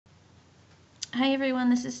Hi everyone,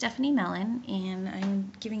 this is Stephanie Mellon, and I'm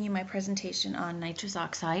giving you my presentation on nitrous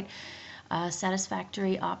oxide, a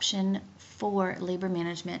satisfactory option for labor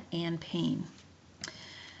management and pain.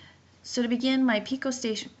 So to begin, my PICO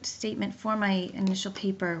statement for my initial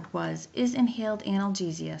paper was, is inhaled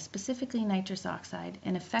analgesia, specifically nitrous oxide,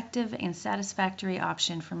 an effective and satisfactory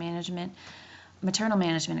option for maternal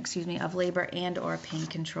management, of labor and or pain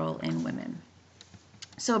control in women?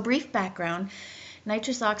 So a brief background.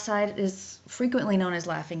 Nitrous oxide is frequently known as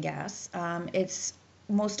laughing gas. It's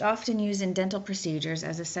most often used in dental procedures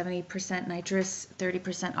as a 70% nitrous,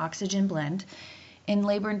 30% oxygen blend. In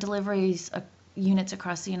labor and deliveries units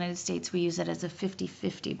across the United States, we use it as a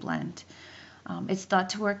 50-50 blend. It's thought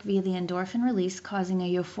to work via the endorphin release, causing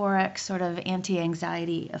a euphoric sort of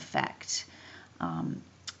anti-anxiety effect.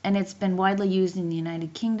 And it's been widely used in the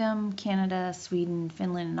United Kingdom, Canada, Sweden,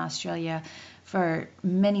 Finland, and Australia for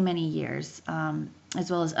many, many years, as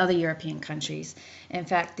well as other European countries. In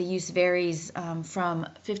fact, the use varies from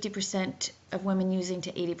 50% of women using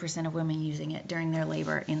to 80% of women using it during their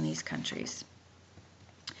labor in these countries.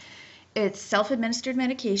 It's self-administered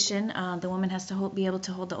medication. The woman has to be able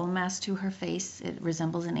to hold the own mask to her face. It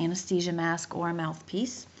resembles an anesthesia mask or a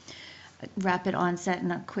mouthpiece. Rapid onset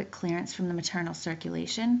and a quick clearance from the maternal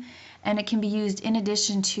circulation, and it can be used in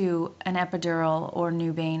addition to an epidural or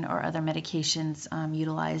Nubain or other medications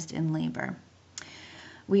utilized in labor.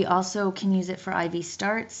 We also can use it for IV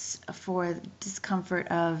starts, for discomfort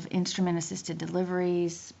of instrument-assisted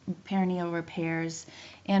deliveries, perineal repairs,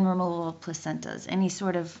 and removal of placentas, any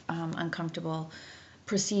sort of uncomfortable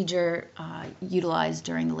procedure utilized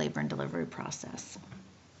during the labor and delivery process.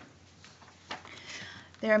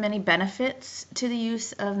 There are many benefits to the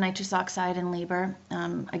use of nitrous oxide in labor.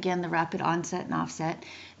 Again, the rapid onset and offset.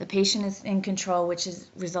 The patient is in control, which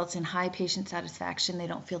results in high patient satisfaction. They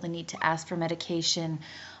don't feel the need to ask for medication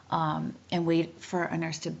and wait for a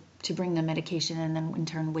nurse to bring the medication, and then in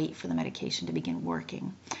turn wait for the medication to begin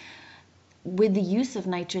working. With the use of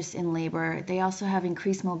nitrous in labor, they also have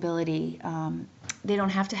increased mobility. They don't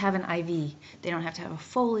have to have an IV. They don't have to have a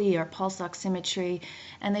Foley or pulse oximetry,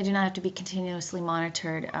 and they do not have to be continuously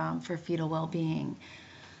monitored for fetal well-being.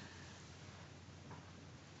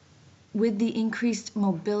 With the increased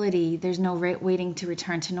mobility, there's no waiting to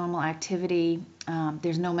return to normal activity.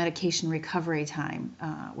 There's no medication recovery time,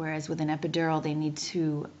 whereas with an epidural, they need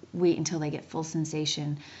to wait until they get full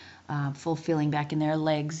sensation, full feeling back in their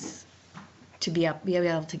legs to be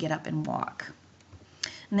able to get up and walk.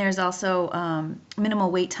 And there's also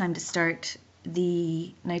minimal wait time to start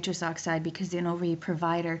the nitrous oxide because the OV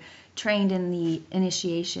provider trained in the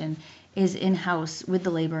initiation is in-house with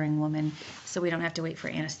the laboring woman, so we don't have to wait for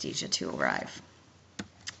anesthesia to arrive.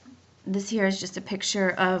 This here is just a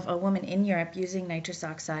picture of a woman in Europe using nitrous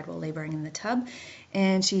oxide while laboring in the tub,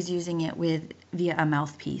 and she's using it via a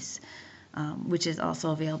mouthpiece, which is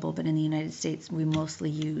also available, but in the United States we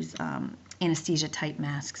mostly use anesthesia-type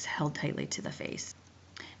masks held tightly to the face.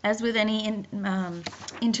 As with any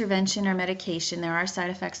intervention or medication, there are side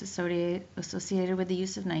effects associated with the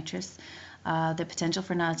use of nitrous. The potential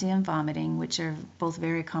for nausea and vomiting, which are both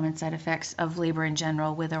very common side effects of labor in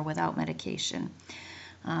general, with or without medication.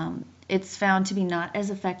 It's found to be not as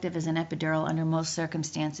effective as an epidural under most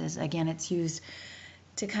circumstances. Again, it's used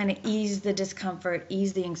to kind of ease the discomfort,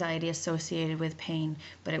 ease the anxiety associated with pain,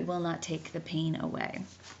 but it will not take the pain away.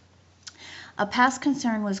 A past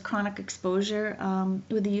concern was chronic exposure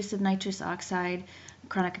with the use of nitrous oxide,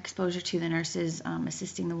 chronic exposure to the nurses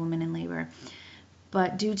assisting the woman in labor.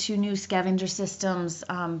 But due to new scavenger systems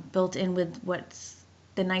built in with what's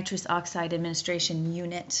the nitrous oxide administration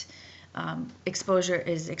unit, exposure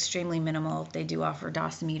is extremely minimal. They do offer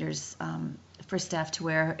dosimeters for staff to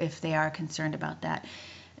wear if they are concerned about that.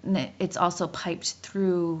 And it's also piped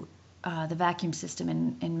through the vacuum system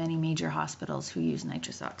in many major hospitals who use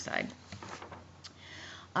nitrous oxide.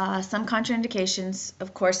 Some contraindications,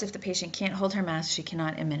 of course, if the patient can't hold her mask, she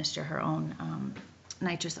cannot administer her own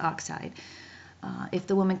nitrous oxide. If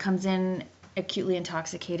the woman comes in acutely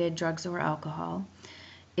intoxicated, drugs or alcohol,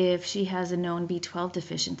 if she has a known B12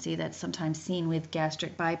 deficiency that's sometimes seen with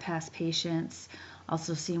gastric bypass patients,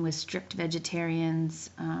 also seen with strict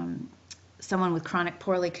vegetarians, someone with chronic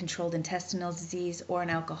poorly controlled intestinal disease, or an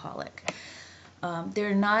alcoholic. There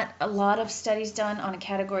are not a lot of studies done on a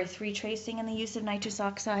Category 3 tracing in the use of nitrous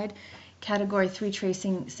oxide. Category 3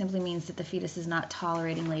 tracing simply means that the fetus is not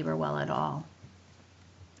tolerating labor well at all.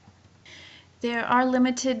 There are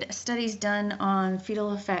limited studies done on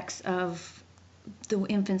fetal effects of the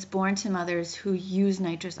infants born to mothers who use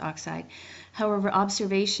nitrous oxide. However,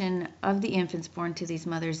 observation of the infants born to these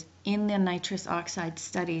mothers in the nitrous oxide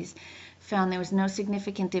studies found there was no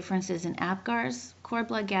significant differences in APGARs, cord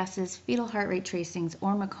blood gases, fetal heart rate tracings,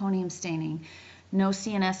 or meconium staining. No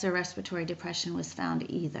CNS or respiratory depression was found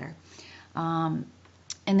either. And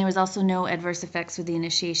there was also no adverse effects with the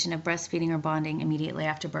initiation of breastfeeding or bonding immediately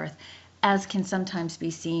after birth, as can sometimes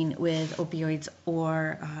be seen with opioids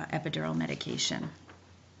or epidural medication.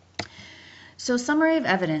 So, summary of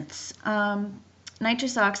evidence.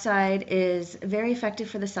 Nitrous oxide is very effective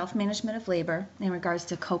for the self-management of labor in regards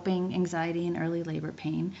to coping, anxiety, and early labor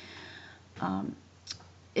pain.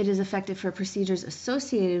 It is effective for procedures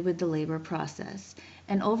associated with the labor process.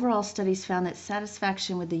 And overall studies found that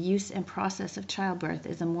satisfaction with the use and process of childbirth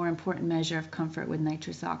is a more important measure of comfort with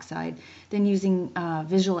nitrous oxide than using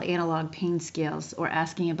visual analog pain scales or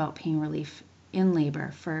asking about pain relief in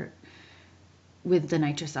labor with the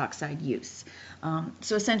nitrous oxide use.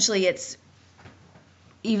 So essentially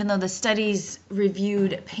even though the studies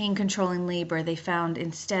reviewed pain control in labor, they found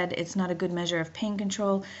instead it's not a good measure of pain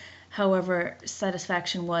control. However,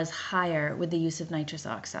 satisfaction was higher with the use of nitrous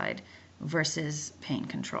oxide versus pain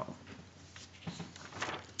control.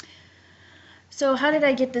 So how did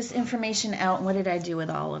I get this information out, and what did I do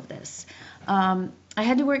with all of this? I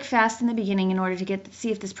had to work fast in the beginning in order to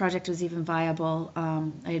see if this project was even viable.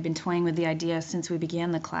 I had been toying with the idea since we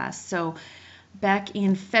began the class. So back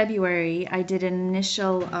in February, I did an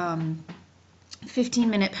initial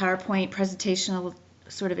 15-minute PowerPoint presentational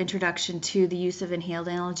sort of introduction to the use of inhaled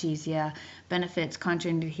analgesia, benefits,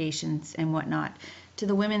 contraindications, and whatnot to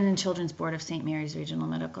the Women and Children's Board of St. Mary's Regional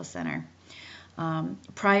Medical Center.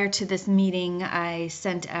 Prior to this meeting, I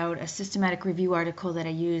sent out a systematic review article that I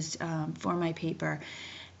used for my paper,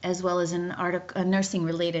 as well as a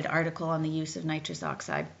nursing-related article on the use of nitrous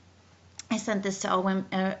oxide. I sent this to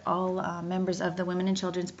all members of the Women and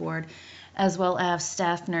Children's Board, as well as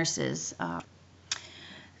staff nurses.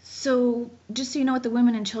 So just so you know what the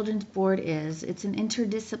Women and Children's Board is, it's an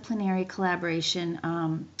interdisciplinary collaboration,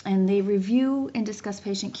 and they review and discuss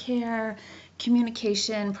patient care,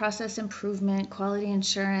 communication, process improvement, quality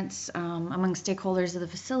assurance among stakeholders of the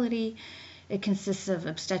facility. It consists of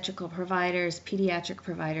obstetrical providers, pediatric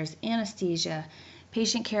providers, anesthesia,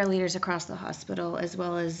 patient care leaders across the hospital, as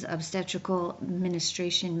well as obstetrical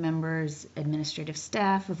administration members, administrative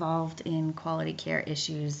staff involved in quality care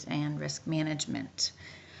issues and risk management.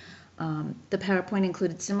 The PowerPoint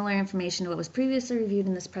included similar information to what was previously reviewed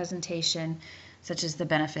in this presentation, such as the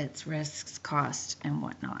benefits, risks, cost, and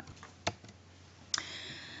whatnot.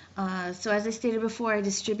 So as I stated before, I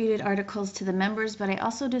distributed articles to the members, but I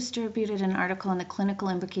also distributed an article on the clinical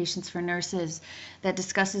implications for nurses that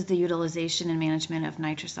discusses the utilization and management of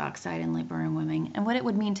nitrous oxide in laboring women and what it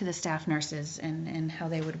would mean to the staff nurses and how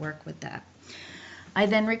they would work with that. I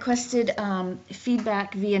then requested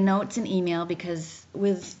feedback via notes and email because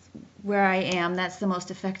with where I am, that's the most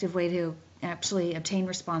effective way to actually obtain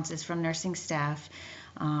responses from nursing staff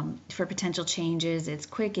for potential changes. It's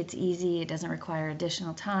quick, it's easy, it doesn't require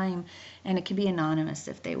additional time, and it can be anonymous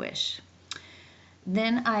if they wish.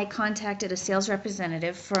 Then I contacted a sales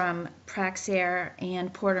representative from Praxair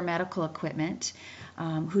and Porter Medical Equipment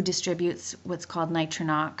who distributes what's called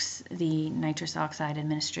Nitronox, the nitrous oxide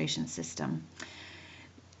administration system.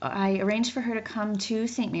 I arranged for her to come to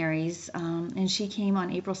St. Mary's, and she came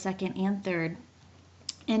on April 2nd and 3rd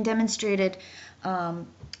and demonstrated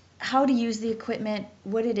how to use the equipment,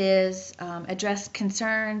 what it is, address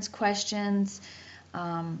concerns, questions,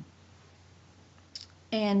 and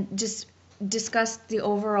just discuss the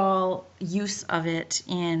overall use of it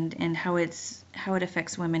and how it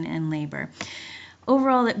affects women in labor.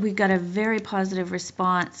 Overall, we got a very positive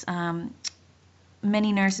response.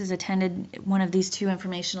 Many nurses attended one of these two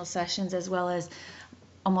informational sessions, as well as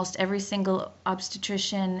almost every single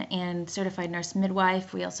obstetrician and certified nurse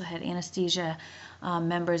midwife. We also had anesthesia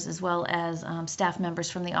members as well as staff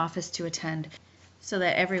members from the office to attend, so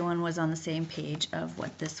that everyone was on the same page of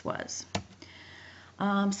what this was.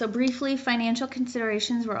 So briefly, financial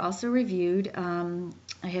considerations were also reviewed.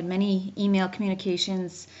 I had many email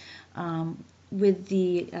communications with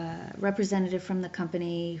the representative from the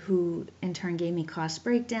company, who in turn gave me cost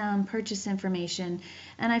breakdown, purchase information,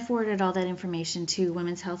 and I forwarded all that information to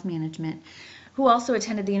Women's Health Management, who also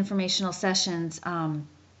attended the informational sessions,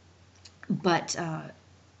 but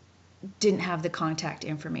didn't have the contact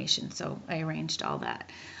information, so I arranged all that.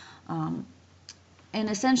 And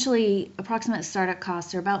essentially, approximate startup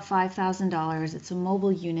costs are about $5,000. It's a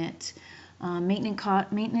mobile unit.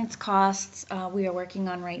 Maintenance costs we are working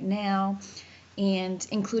on right now. And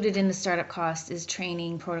included in the startup cost is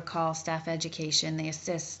training, protocol, staff education. They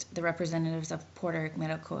assist, the representatives of Puerto Rico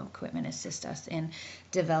Medical Equipment assist us in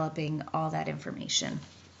developing all that information.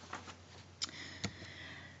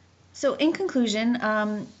 So in conclusion,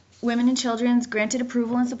 Women and Children's granted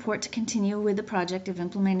approval and support to continue with the project of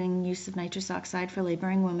implementing use of nitrous oxide for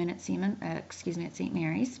laboring women at St.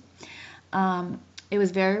 Mary's. It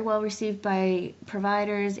was very well received by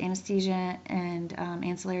providers, anesthesia, and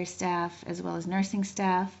ancillary staff, as well as nursing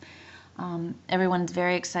staff. Everyone's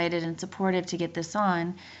very excited and supportive to get this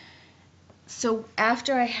on. So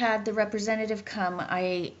after I had the representative come,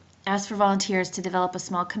 I asked for volunteers to develop a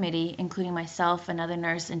small committee, including myself, another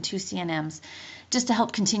nurse, and 2 CNMs, just to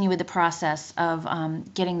help continue with the process of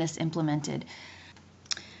getting this implemented.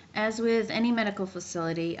 As with any medical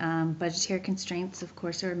facility, budgetary constraints, of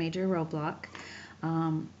course, are a major roadblock.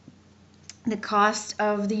 The cost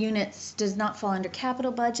of the units does not fall under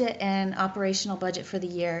capital budget, and operational budget for the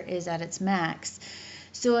year is at its max.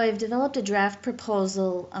 So I've developed a draft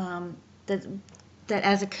proposal that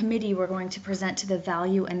as a committee we're going to present to the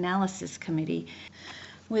Value Analysis Committee.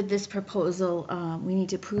 With this proposal, we need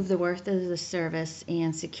to prove the worth of the service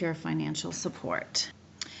and secure financial support.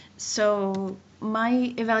 So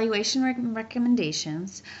my evaluation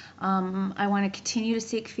recommendations, I want to continue to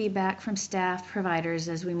seek feedback from staff providers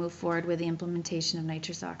as we move forward with the implementation of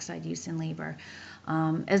nitrous oxide use in labor,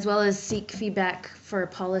 as well as seek feedback for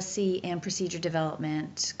policy and procedure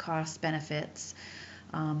development, cost benefits.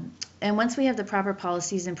 And once we have the proper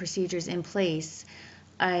policies and procedures in place,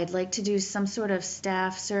 I'd like to do some sort of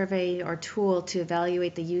staff survey or tool to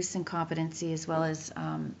evaluate the use and competency, as well as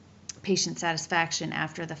patient satisfaction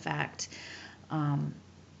after the fact,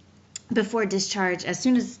 before discharge, as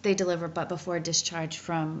soon as they deliver, but before discharge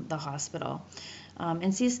from the hospital.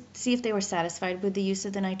 And see if they were satisfied with the use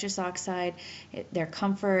of the nitrous oxide, their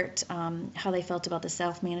comfort, how they felt about the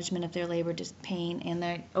self-management of their labor pain, and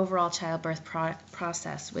their overall childbirth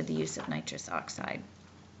process with the use of nitrous oxide.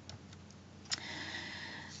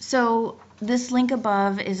 So this link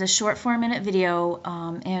above is a short 4-minute video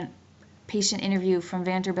and patient interview from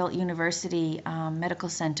Vanderbilt University Medical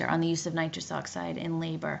Center on the use of nitrous oxide in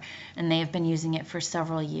labor, and they have been using it for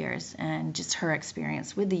several years, and just her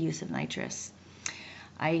experience with the use of nitrous.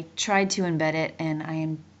 I tried to embed it, and I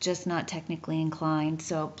am just not technically inclined,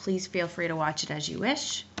 so please feel free to watch it as you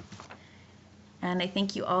wish. And I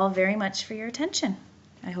thank you all very much for your attention.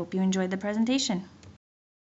 I hope you enjoyed the presentation.